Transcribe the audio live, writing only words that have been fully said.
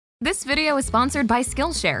This video is sponsored by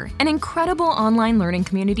Skillshare, an incredible online learning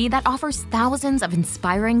community that offers thousands of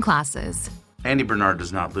inspiring classes. Andy Bernard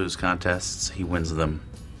does not lose contests, he wins them.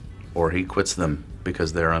 Or he quits them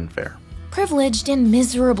because they're unfair. Privileged and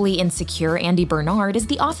miserably insecure Andy Bernard is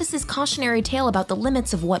the office's cautionary tale about the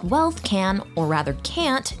limits of what wealth can, or rather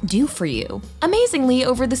can't, do for you. Amazingly,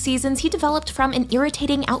 over the seasons, he developed from an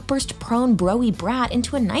irritating, outburst-prone broy brat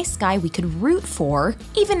into a nice guy we could root for,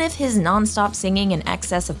 even if his non-stop singing and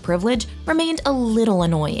excess of privilege remained a little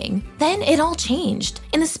annoying. Then it all changed.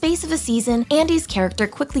 In the space of a season, Andy's character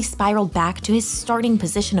quickly spiraled back to his starting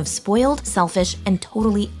position of spoiled, selfish, and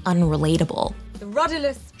totally unrelatable. The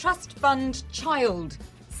rudderless trust fund child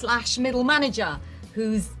 / middle manager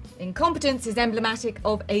whose incompetence is emblematic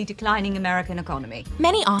of a declining American economy.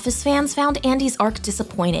 Many Office fans found Andy's arc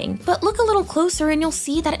disappointing, but look a little closer and you'll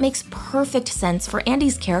see that it makes perfect sense for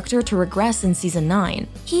Andy's character to regress in Season 9.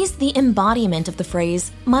 He's the embodiment of the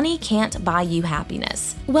phrase, "money can't buy you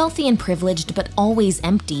happiness." Wealthy and privileged, but always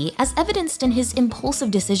empty, as evidenced in his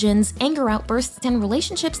impulsive decisions, anger outbursts, and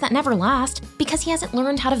relationships that never last, because he hasn't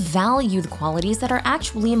learned how to value the qualities that are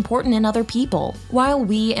actually important in other people. While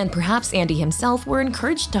we, and perhaps Andy himself, were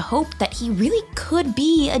encouraged to hope that he really could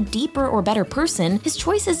be a deeper or better person, his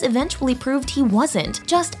choices eventually proved he wasn't,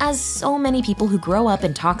 just as so many people who grow up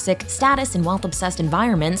in toxic, status and wealth-obsessed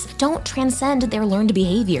environments don't transcend their learned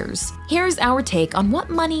behaviors. Here's our take on what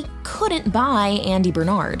money couldn't buy Andy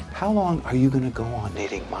Bernard. How long are you gonna go on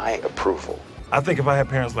needing my approval? I think if I had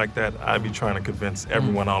parents like that, I'd be trying to convince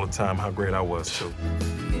everyone all the time how great I was too.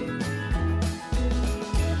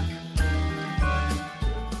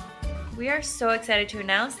 We are so excited to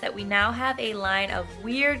announce that we now have a line of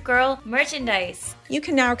Weird Girl merchandise. You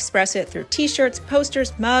can now express it through t-shirts,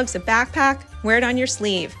 posters, mugs, a backpack. Wear it on your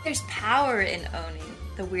sleeve. There's power in owning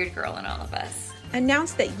the Weird Girl in all of us.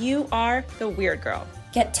 Announce that you are the Weird Girl.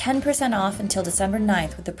 Get 10% off until December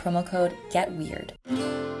 9th with the promo code GETWEIRD.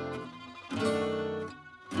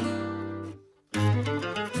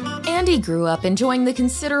 Andy grew up enjoying the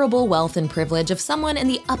considerable wealth and privilege of someone in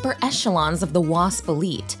the upper echelons of the WASP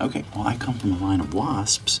elite. Okay, well, I come from a line of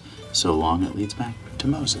wasps, so long it leads back to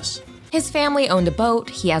Moses. His family owned a boat,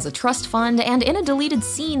 he has a trust fund, and in a deleted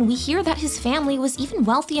scene, we hear that his family was even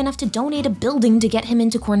wealthy enough to donate a building to get him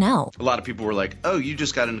into Cornell. A lot of people were like, oh, you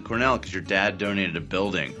just got into Cornell because your dad donated a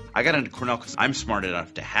building. I got into Cornell because I'm smart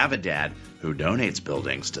enough to have a dad who donates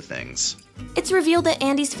buildings to things. It's revealed that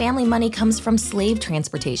Andy's family money comes from slave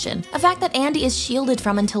transportation, a fact that Andy is shielded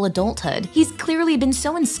from until adulthood. He's clearly been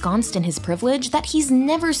so ensconced in his privilege that he's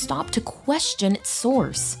never stopped to question its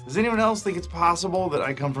source. Does anyone else think it's possible that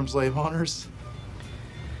I come from slave owners?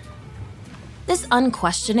 This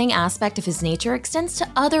unquestioning aspect of his nature extends to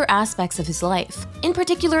other aspects of his life. In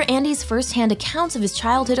particular, Andy's first-hand accounts of his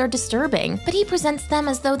childhood are disturbing, but he presents them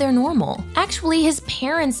as though they're normal. Actually, his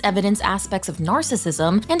parents evidence aspects of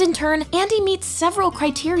narcissism, and in turn, Andy meets several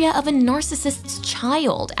criteria of a narcissist's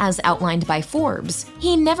child, as outlined by Forbes.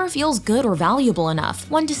 He never feels good or valuable enough.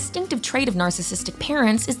 One distinctive trait of narcissistic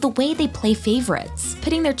parents is the way they play favorites,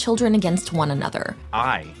 pitting their children against one another.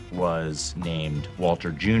 I was named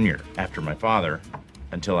Walter Jr. after my father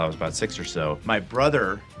until I was about 6 or so. My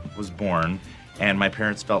brother was born, and my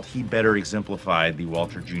parents felt he better exemplified the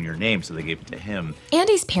Walter Jr. name, so they gave it to him.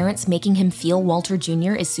 Andy's parents making him feel Walter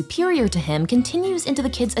Jr. is superior to him continues into the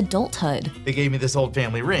kid's adulthood. They gave me this old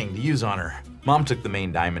family ring to use on her. Mom took the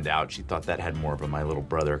main diamond out. She thought that had more of a my little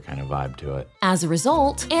brother kind of vibe to it. As a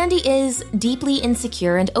result, Andy is deeply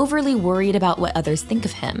insecure and overly worried about what others think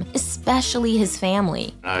of him, especially his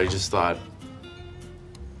family. I just thought,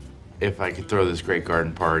 if I could throw this great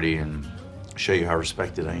garden party and show you how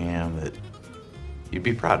respected I am, that you'd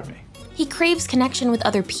be proud of me. He craves connection with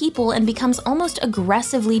other people and becomes almost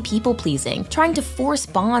aggressively people-pleasing, trying to force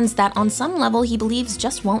bonds that on some level he believes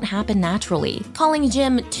just won't happen naturally. Calling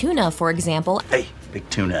Jim Tuna, for example, Hey, big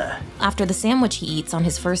tuna. after the sandwich he eats on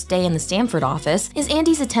his first day in the Stanford office, is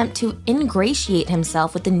Andy's attempt to ingratiate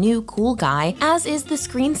himself with the new cool guy, as is the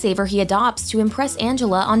screensaver he adopts to impress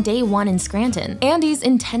Angela on day one in Scranton. Andy's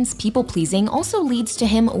intense people-pleasing also leads to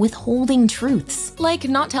him withholding truths, like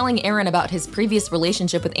not telling Aaron about his previous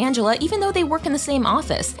relationship with Angela even though they work in the same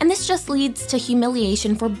office, and this just leads to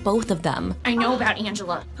humiliation for both of them. I know about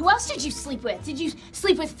Angela. Who else did you sleep with? Did you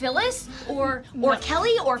sleep with Phyllis? Or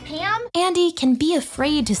Kelly? Or Pam? Andy can be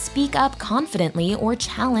afraid to speak up confidently or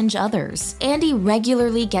challenge others. Andy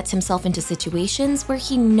regularly gets himself into situations where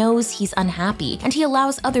he knows he's unhappy, and he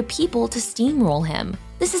allows other people to steamroll him.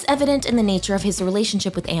 This is evident in the nature of his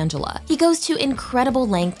relationship with Angela. He goes to incredible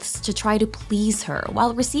lengths to try to please her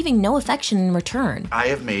while receiving no affection in return. I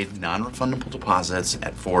have made non-refundable deposits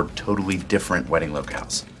at 4 totally different wedding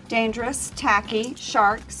locales. dangerous, tacky,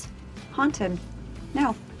 sharks, haunted.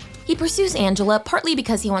 No. He pursues Angela partly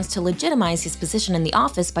because he wants to legitimize his position in the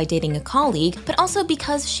office by dating a colleague, but also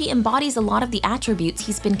because she embodies a lot of the attributes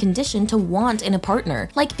he's been conditioned to want in a partner,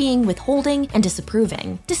 like being withholding and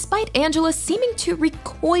disapproving. Despite Angela seeming to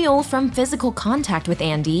recoil from physical contact with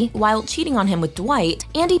Andy while cheating on him with Dwight,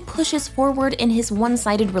 Andy pushes forward in his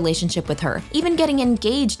one-sided relationship with her, even getting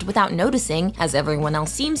engaged without noticing, as everyone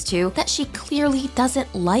else seems to, that she clearly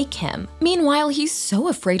doesn't like him. Meanwhile, he's so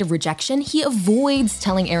afraid of rejection, he avoids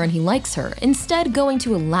telling Aaron he likes her, instead going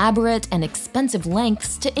to elaborate and expensive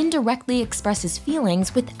lengths to indirectly express his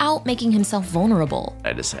feelings without making himself vulnerable.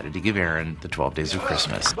 I decided to give Aaron the 12 days of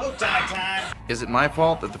Christmas. Is it my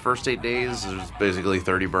fault that the first 8 days is basically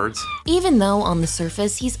 30 birds? Even though on the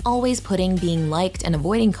surface he's always putting being liked and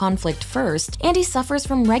avoiding conflict first, Andy suffers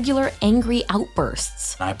from regular angry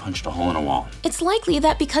outbursts. I punched a hole in a wall. It's likely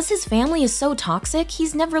that because his family is so toxic,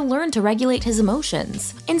 he's never learned to regulate his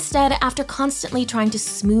emotions. Instead, after constantly trying to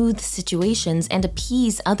smooth situations and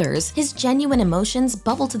appease others, his genuine emotions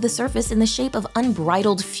bubble to the surface in the shape of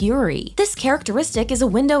unbridled fury. This characteristic is a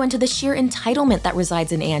window into the sheer entitlement that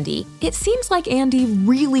resides in Andy. It seems like Andy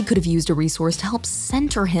really could have used a resource to help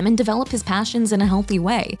center him and develop his passions in a healthy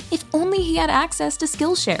way. If only he had access to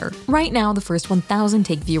Skillshare. Right now, the first 1,000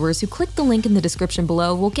 Take viewers who click the link in the description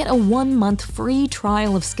below will get a 1-month free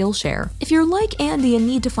trial of Skillshare. If you're like Andy and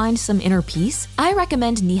need to find some inner peace, I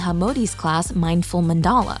recommend Neha Modi's class, Mindful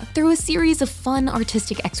Mandala. Through a series of fun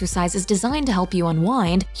artistic exercises designed to help you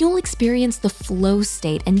unwind, you'll experience the flow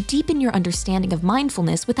state and deepen your understanding of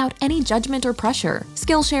mindfulness without any judgment or pressure.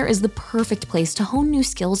 Skillshare is the perfect place to hone new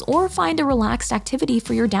skills or find a relaxed activity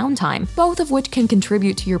for your downtime, both of which can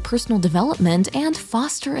contribute to your personal development and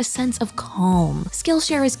foster a sense of calm.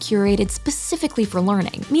 Skillshare is curated specifically for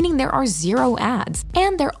learning, meaning there are 0 ads,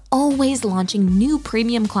 and they're always launching new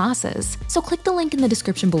premium classes. So click the link in the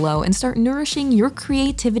description below and start nourishing your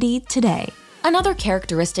creativity today. Another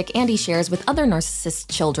characteristic Andy shares with other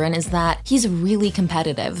narcissist children is that he's really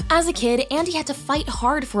competitive. As a kid, Andy had to fight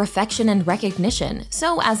hard for affection and recognition,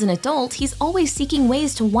 so as an adult, he's always seeking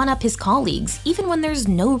ways to one-up his colleagues, even when there's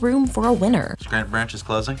no room for a winner. Granite Branch is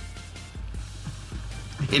closing?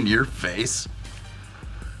 In your face?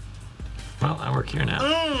 Well, I work here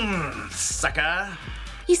now. Sucker!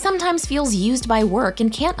 He sometimes feels used by work and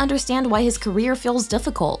can't understand why his career feels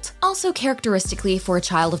difficult. Also characteristically for a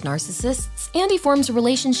child of narcissists, Andy forms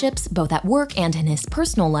relationships, both at work and in his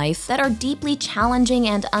personal life, that are deeply challenging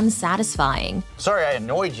and unsatisfying. Sorry I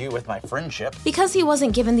annoyed you with my friendship. Because he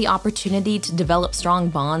wasn't given the opportunity to develop strong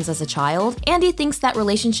bonds as a child, Andy thinks that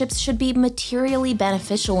relationships should be materially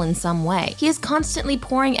beneficial in some way. He is constantly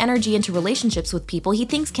pouring energy into relationships with people he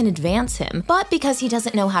thinks can advance him, but because he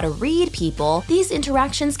doesn't know how to read people, these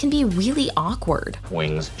interactions can be really awkward.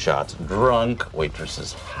 Wings, shots, drunk,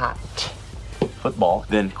 waitresses hot. Football,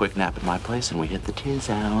 then quick nap at my place and we hit the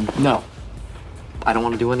T-zone. No. I don't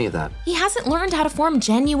want to do any of that. He hasn't learned how to form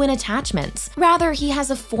genuine attachments. Rather, he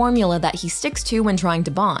has a formula that he sticks to when trying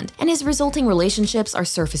to bond, and his resulting relationships are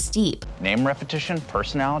surface deep. Name repetition,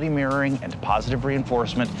 personality mirroring, and positive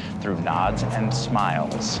reinforcement through nods and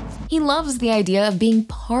smiles. He loves the idea of being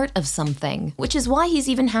part of something, which is why he's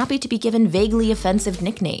even happy to be given vaguely offensive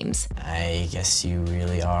nicknames. I guess you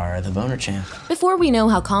really are the boner champ. Before we know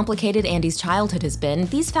how complicated Andy's childhood has been,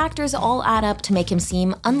 these factors all add up to make him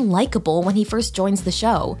seem unlikable when he first joins the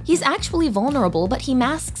show. He's actually vulnerable, but he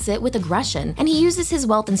masks it with aggression, and he uses his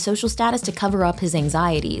wealth and social status to cover up his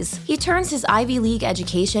anxieties. He turns his Ivy League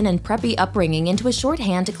education and preppy upbringing into a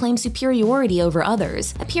shorthand to claim superiority over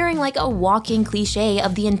others, appearing like a walking cliche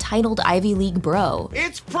of the entitled Ivy League bro.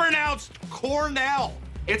 It's pronounced Cornell.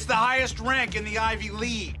 It's the highest rank in the Ivy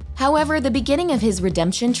League. However, the beginning of his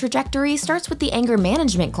redemption trajectory starts with the anger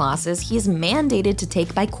management classes he is mandated to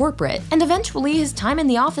take by corporate, and eventually his time in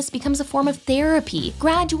the office becomes a form of therapy,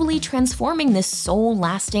 gradually transforming this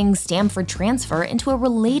soul-lasting Stanford transfer into a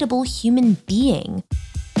relatable human being.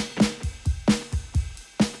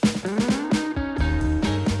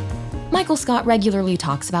 Michael Scott regularly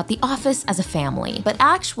talks about The Office as a family, but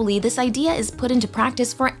actually this idea is put into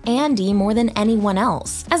practice for Andy more than anyone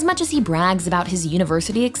else. As much as he brags about his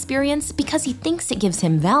university experience because he thinks it gives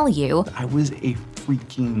him value, I was a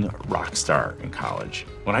freaking rock star in college.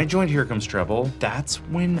 When I joined Here Comes Trouble, that's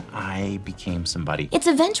when I became somebody. It's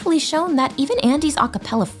eventually shown that even Andy's a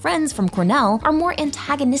cappella friends from Cornell are more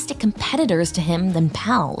antagonistic competitors to him than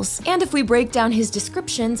pals. And if we break down his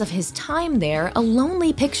descriptions of his time there, a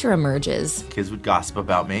lonely picture emerges. challenges. Kids would gossip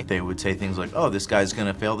about me. They would say things like, oh, this guy's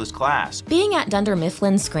gonna fail this class. Being at Dunder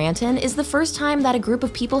Mifflin Scranton is the first time that a group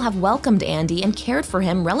of people have welcomed Andy and cared for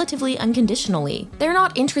him relatively unconditionally. They're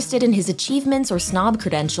not interested in his achievements or snob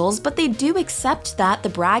credentials, but they do accept that the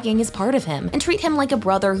bragging is part of him and treat him like a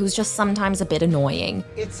brother who's just sometimes a bit annoying.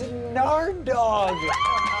 It's a Nard dog.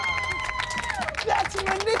 That's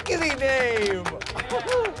my nickety name.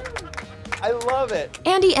 I love it.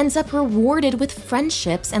 Andy ends up rewarded with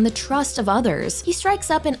friendships and the trust of others. He strikes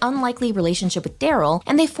up an unlikely relationship with Daryl,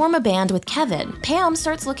 and they form a band with Kevin. Pam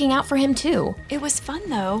starts looking out for him too. It was fun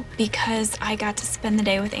though, because I got to spend the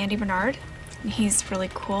day with Andy Bernard. He's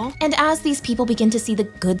really cool. And as these people begin to see the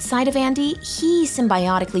good side of Andy, he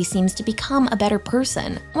symbiotically seems to become a better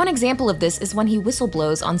person. One example of this is when he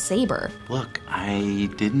whistleblows on Saber. Look,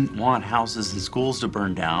 I didn't want houses and schools to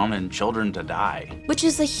burn down and children to die. Which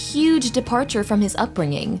is a huge departure from his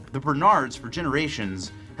upbringing. The Bernards, for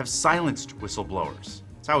generations, have silenced whistleblowers.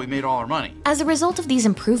 That's how we made all our money. As a result of these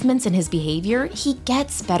improvements in his behavior, he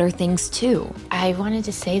gets better things too. I wanted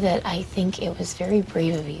to say that I think it was very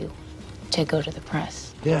brave of you to go to the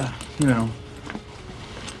press. Yeah, you know,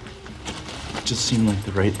 it just seemed like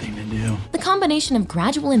the right thing to do. The combination of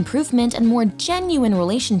gradual improvement and more genuine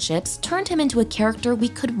relationships turned him into a character we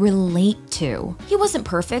could relate to. He wasn't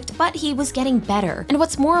perfect, but he was getting better. And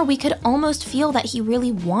what's more, we could almost feel that he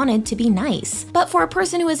really wanted to be nice. But for a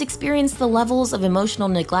person who has experienced the levels of emotional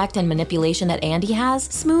neglect and manipulation that Andy has,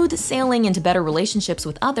 smooth sailing into better relationships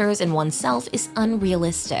with others and oneself is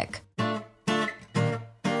unrealistic.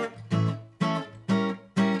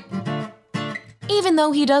 Even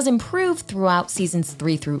though he does improve throughout seasons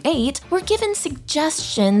 3 through 8, we're given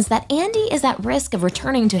suggestions that Andy is at risk of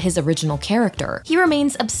returning to his original character. He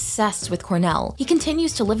remains obsessed with Cornell, he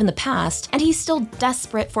continues to live in the past, and he's still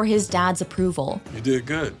desperate for his dad's approval. You did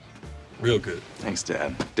good. Real good. Thanks,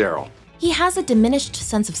 Dad. Daryl. He has a diminished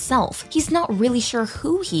sense of self. He's not really sure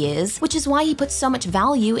who he is, which is why he puts so much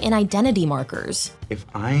value in identity markers. If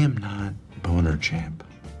I am not Boner Champ,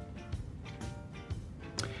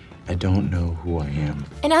 I don't know who I am.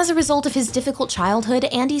 And as a result of his difficult childhood,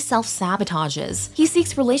 Andy self-sabotages. He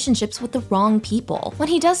seeks relationships with the wrong people. When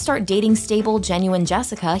he does start dating stable, genuine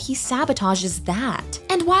Jessica, he sabotages that.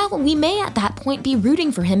 And while we may at that point be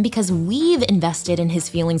rooting for him because we've invested in his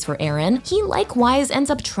feelings for Aaron, he likewise ends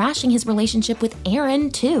up trashing his relationship with Aaron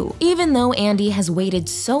too. Even though Andy has waited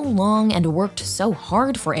so long and worked so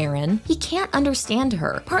hard for Aaron, he can't understand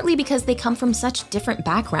her, partly because they come from such different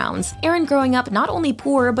backgrounds. Aaron growing up not only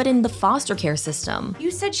poor, but in the foster care system.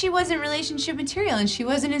 You said she wasn't relationship material and she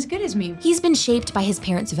wasn't as good as me. He's been shaped by his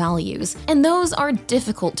parents' values, and those are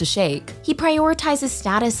difficult to shake. He prioritizes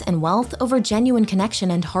status and wealth over genuine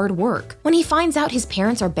connection and hard work. When he finds out his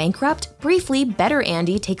parents are bankrupt, briefly, better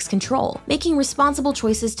Andy takes control, making responsible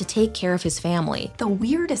choices to take care of his family. The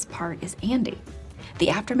weirdest part is Andy.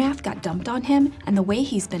 The aftermath got dumped on him, and the way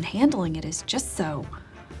he's been handling it is just so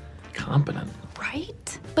competent.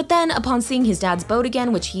 Right? But then, upon seeing his dad's boat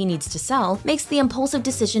again, which he needs to sell, makes the impulsive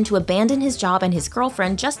decision to abandon his job and his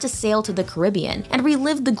girlfriend just to sail to the Caribbean and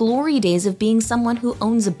relive the glory days of being someone who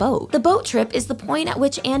owns a boat. The boat trip is the point at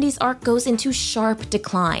which Andy's arc goes into sharp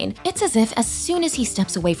decline. It's as if as soon as he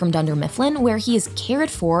steps away from Dunder Mifflin, where he is cared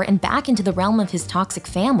for, and back into the realm of his toxic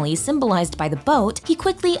family, symbolized by the boat, he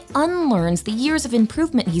quickly unlearns the years of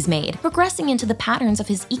improvement he's made, progressing into the patterns of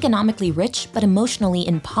his economically rich but emotionally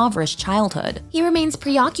impoverished childhood. He remains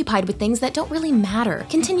preoccupied with things that don't really matter,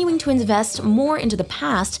 continuing to invest more into the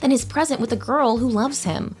past than his present with a girl who loves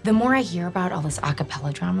him. The more I hear about all this a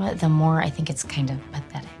cappella drama, the more I think it's kind of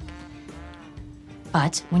pathetic.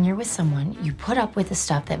 But when you're with someone, you put up with the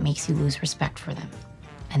stuff that makes you lose respect for them.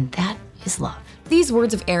 And that is love. These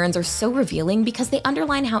words of Aaron's are so revealing because they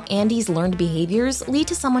underline how Andy's learned behaviors lead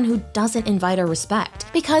to someone who doesn't invite our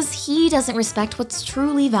respect, because he doesn't respect what's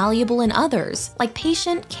truly valuable in others, like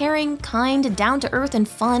patient, caring, kind, down-to-earth, and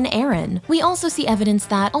fun Aaron. We also see evidence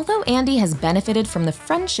that, although Andy has benefited from the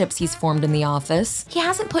friendships he's formed in the office, he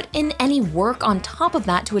hasn't put in any work on top of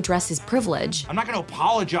that to address his privilege. I'm not going to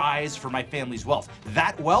apologize for my family's wealth.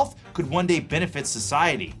 That wealth could one day benefit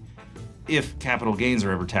society, if capital gains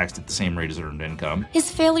are ever taxed at the same rate as earned income.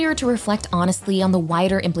 His failure to reflect honestly on the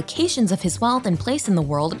wider implications of his wealth and place in the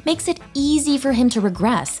world makes it easy for him to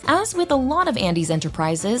regress. As with a lot of Andy's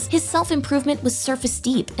enterprises, his self-improvement was surface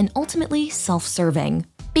deep and ultimately self-serving.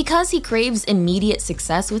 Because he craves immediate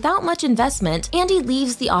success without much investment, Andy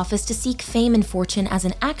leaves the office to seek fame and fortune as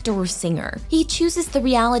an actor or singer. He chooses the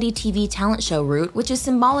reality TV talent show route, which is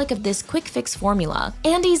symbolic of this quick fix formula.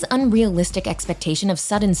 Andy's unrealistic expectation of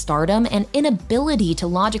sudden stardom and inability to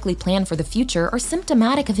logically plan for the future are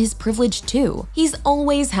symptomatic of his privilege too. He's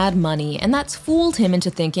always had money, and that's fooled him into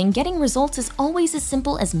thinking getting results is always as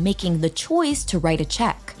simple as making the choice to write a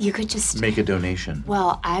check. You could just make a donation.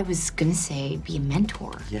 Well, I was gonna say be a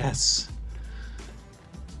mentor. Yes.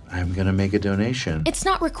 I'm gonna make a donation. It's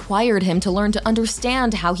not required him to learn to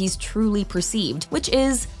understand how he's truly perceived, which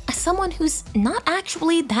is as someone who's not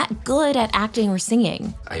actually that good at acting or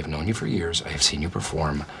singing. I have known you for years. I have seen you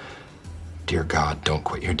perform. Dear God, don't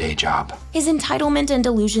quit your day job. His entitlement and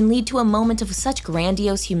delusion lead to a moment of such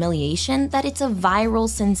grandiose humiliation that it's a viral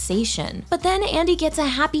sensation. But then Andy gets a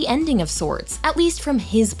happy ending of sorts, at least from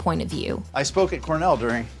his point of view. I spoke at Cornell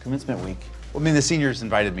during commencement week. I mean, the seniors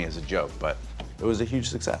invited me as a joke, but it was a huge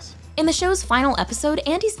success. In the show's final episode,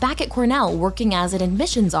 Andy's back at Cornell working as an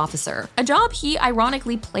admissions officer, a job he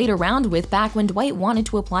ironically played around with back when Dwight wanted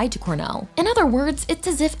to apply to Cornell. In other words, it's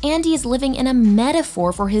as if Andy is living in a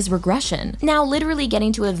metaphor for his regression, now literally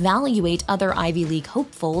getting to evaluate other Ivy League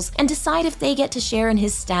hopefuls and decide if they get to share in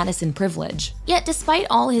his status and privilege. Yet despite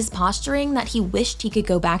all his posturing that he wished he could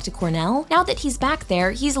go back to Cornell, now that he's back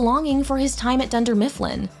there, he's longing for his time at Dunder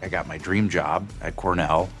Mifflin. I got my dream job at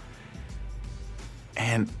Cornell,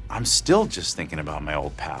 and I'm still just thinking about my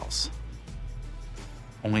old pals.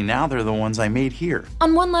 Only now they're the ones I made here.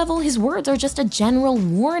 On one level, his words are just a general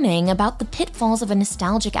warning about the pitfalls of a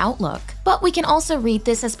nostalgic outlook. But we can also read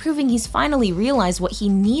this as proving he's finally realized what he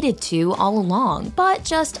needed to all along, but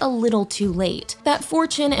just a little too late. That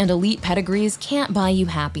fortune and elite pedigrees can't buy you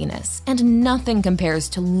happiness, and nothing compares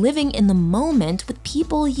to living in the moment with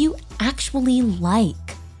people you actually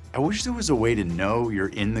like. I wish there was a way to know you're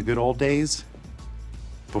in the good old days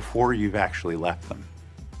before you've actually left them.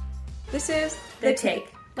 This is The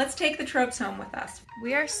Take. Let's take the tropes home with us.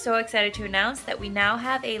 We are so excited to announce that we now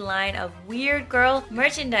have a line of Weird Girl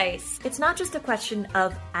merchandise. It's not just a question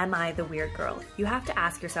of, am I the weird girl? You have to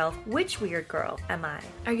ask yourself, which weird girl am I?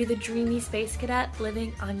 Are you the dreamy space cadet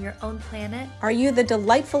living on your own planet? Are you the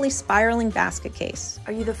delightfully spiraling basket case?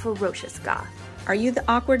 Are you the ferocious goth? Are you the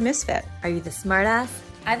awkward misfit? Are you the smartass?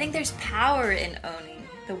 I think there's power in owning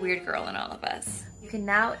the weird girl in all of us. You can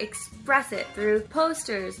now express it through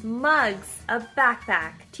posters, mugs, a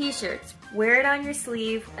backpack, t-shirts. Wear it on your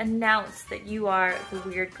sleeve. Announce that you are the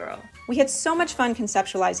weird girl. We had so much fun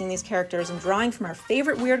conceptualizing these characters and drawing from our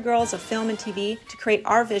favorite weird girls of film and TV to create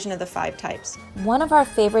our vision of the 5 types. One of our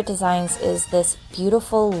favorite designs is this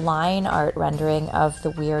beautiful line art rendering of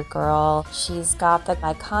the weird girl. She's got the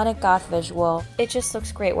iconic goth visual. It just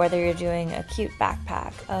looks great whether you're doing a cute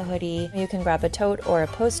backpack, a hoodie. You can grab a tote or a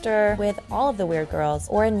poster with all of the weird girls.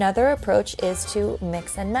 Or another approach is to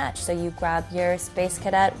mix and match. So you grab your Space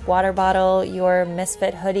Cadet water bottle, your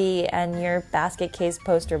Misfit hoodie, and your basket case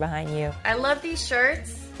poster behind you. I love these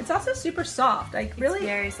shirts. It's also super soft. It's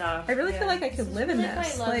very soft. I really feel like I could live in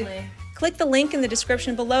this. Quite lovely. Click the link in the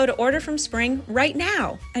description below to order from Spring right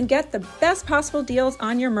now and get the best possible deals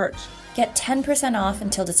on your merch. Get 10% off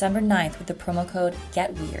until December 9th with the promo code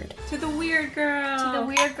GETWEIRD. To the weird girl. To the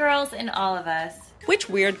weird girls in all of us. Which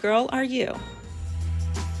weird girl are you?